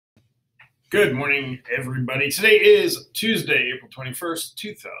Good morning, everybody. Today is Tuesday, April 21st,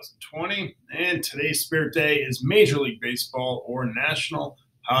 2020, and today's Spirit Day is Major League Baseball or National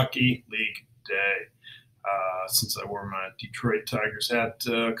Hockey League Day. Since I wore my Detroit Tigers hat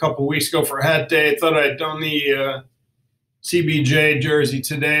a couple weeks ago for Hat Day, I thought I'd don the CBJ jersey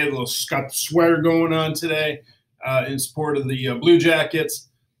today. Got the sweater going on today in support of the Blue Jackets.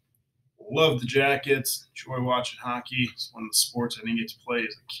 Love the Jackets. Enjoy watching hockey. It's one of the sports I didn't get to play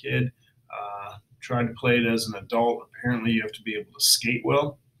as a kid. Tried to play it as an adult. Apparently, you have to be able to skate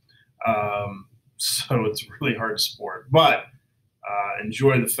well. So it's a really hard sport. But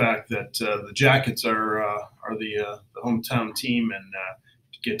enjoy the fact that the Jackets are the hometown team and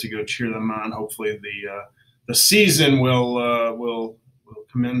get to go cheer them on. Hopefully, the season will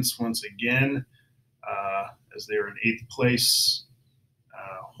commence once again as they are in 8th place.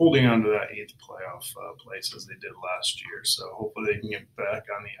 Holding on to that 8th playoff place as they did last year. So hopefully they can get back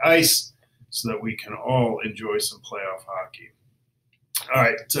on the ice so that we can all enjoy some playoff hockey. All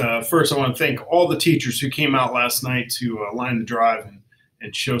right, first I want to thank all the teachers who came out last night to line the drive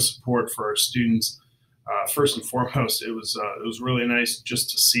and show support for our students. First and foremost, it was really nice just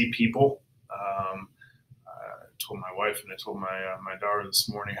to see people. I told my wife and I told my daughter this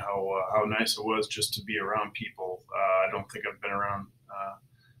morning how nice it was just to be around people. I don't think I've been around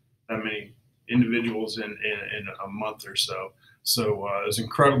that many individuals in a month or so. So it was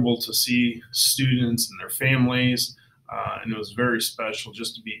incredible to see students and their families, and it was very special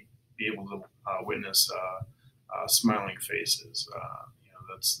just to be able to witness smiling faces.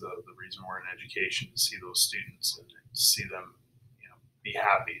 That's the reason we're in education, to see those students and to see them be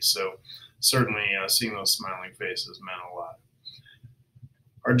happy. So certainly seeing those smiling faces meant a lot.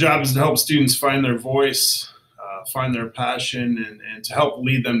 Our job is to help students find their voice, find their passion, and to help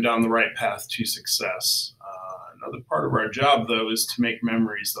lead them down the right path to success. Another part of our job, though, is to make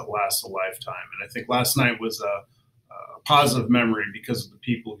memories that last a lifetime. And I think last night was a positive memory because of the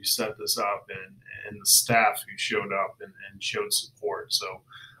people who set this up and the staff who showed up and showed support. So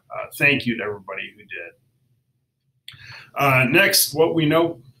thank you to everybody who did. Next, what we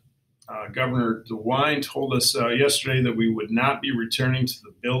know. Governor DeWine told us yesterday that we would not be returning to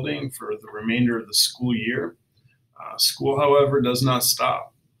the building for the remainder of the school year. School, however, does not stop.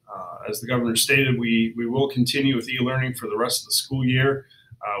 As the governor stated, we will continue with e-learning for the rest of the school year,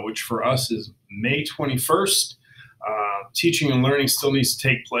 which for us is May 21st. Teaching and learning still needs to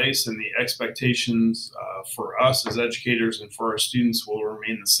take place, and the expectations for us as educators and for our students will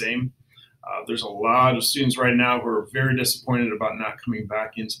remain the same. There's a lot of students right now who are very disappointed about not coming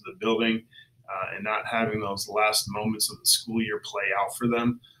back into the building and not having those last moments of the school year play out for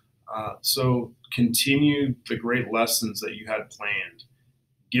them. So continue the great lessons that you had planned.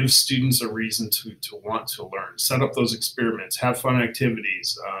 Give students a reason to want to learn. Set up those experiments. Have fun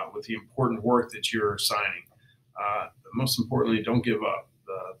activities with the important work that you're assigning. But most importantly, don't give up.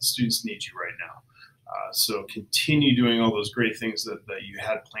 The students need you right now. So continue doing all those great things that you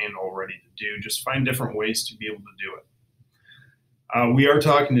had planned already to do. Just find different ways to be able to do it. We are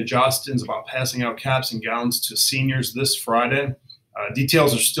talking to Jostens about passing out caps and gowns to seniors this Friday.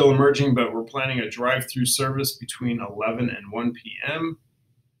 Details are still emerging, but we're planning a drive-through service between 11 and 1 p.m.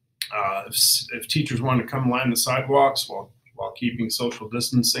 If teachers want to come line the sidewalks while keeping social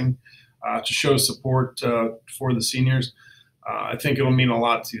distancing to show support for the seniors, I think it'll mean a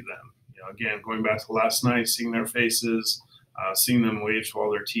lot to them. Again, going back to last night, seeing their faces, seeing them wave to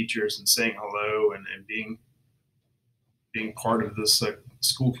all their teachers and saying hello and being part of this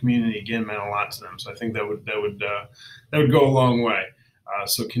school community again meant a lot to them. So I think that would go a long way.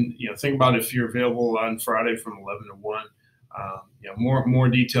 So think about if you're available on Friday from 11 to 1. More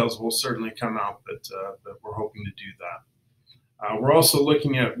details will certainly come out, but we're hoping to do that. We're also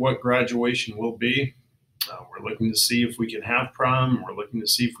looking at what graduation will be. We're looking to see if we can have prom. We're looking to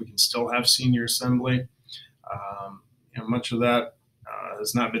see if we can still have senior assembly. Much of that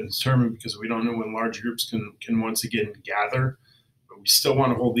has not been determined because we don't know when large groups can once again gather, but we still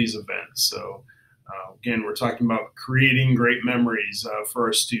want to hold these events. So again, we're talking about creating great memories for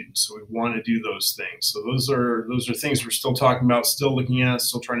our students. So we want to do those things. So those are things we're still talking about, still looking at,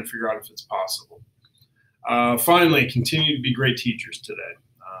 still trying to figure out if it's possible. Finally, continue to be great teachers today.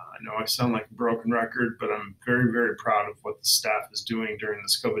 I know I sound like a broken record, but I'm very, very proud of what the staff is doing during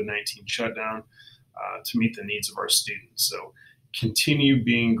this COVID-19 shutdown to meet the needs of our students. So continue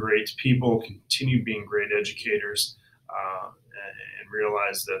being great people, continue being great educators, and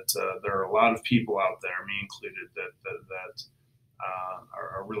realize that there are a lot of people out there, me included, that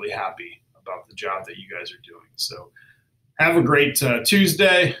are really happy about the job that you guys are doing. So have a great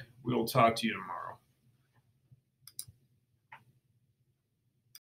Tuesday. We will talk to you tomorrow.